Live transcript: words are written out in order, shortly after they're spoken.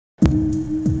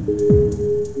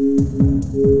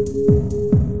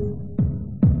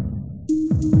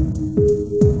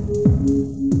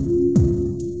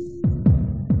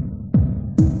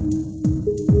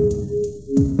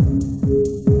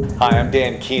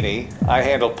Dan Keeney. I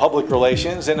handle public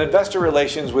relations and investor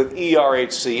relations with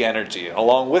ERHC Energy.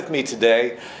 Along with me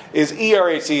today is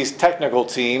ERHC's technical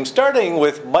team, starting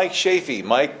with Mike Shafie.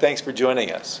 Mike, thanks for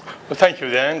joining us. Well, thank you,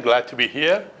 Dan. Glad to be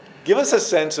here. Give us a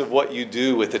sense of what you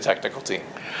do with the technical team.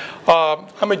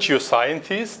 I'm a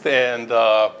geoscientist and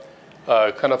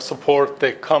kind of support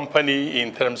the company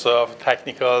in terms of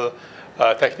technical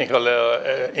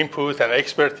input and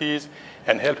expertise,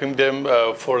 and helping them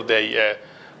for their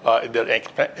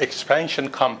expansion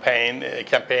campaign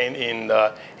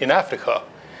in Africa,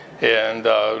 and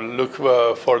look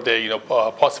for the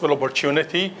possible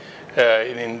opportunity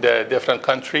in the different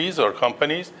countries or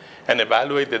companies, and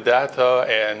evaluate the data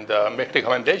and make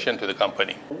recommendation to the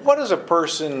company. What is a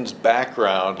person's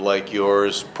background like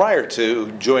yours prior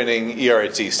to joining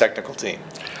ERHC's technical team?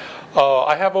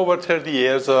 I have over 30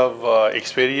 years of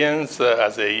experience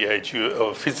as a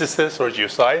geophysicist or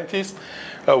geoscientist,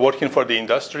 working for the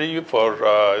industry, for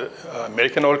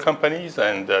American oil companies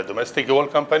and domestic oil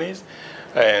companies,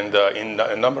 and in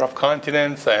a number of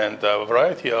continents and a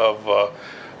variety of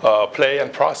play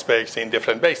and prospects in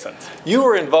different basins. You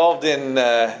were involved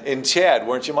in Chad,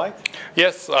 weren't you, Mike?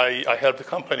 Yes, I helped the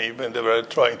company when they were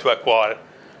trying to acquire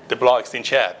the blocks in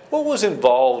Chad. What was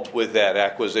involved with that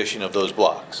acquisition of those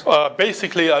blocks?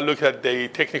 Basically, I looked at the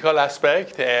technical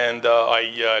aspect, and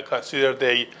I considered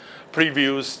the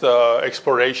previous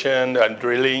exploration and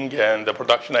drilling and the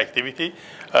production activity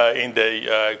in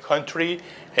the country,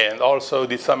 and also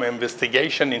did some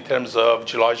investigation in terms of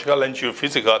geological and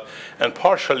geophysical and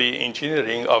partially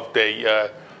engineering of the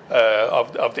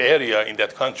area in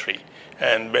that country,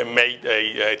 and made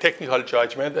a technical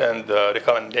judgment and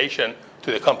recommendation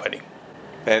to the company.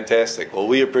 Fantastic. Well,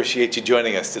 we appreciate you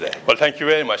joining us today. Well, thank you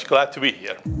very much. Glad to be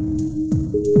here.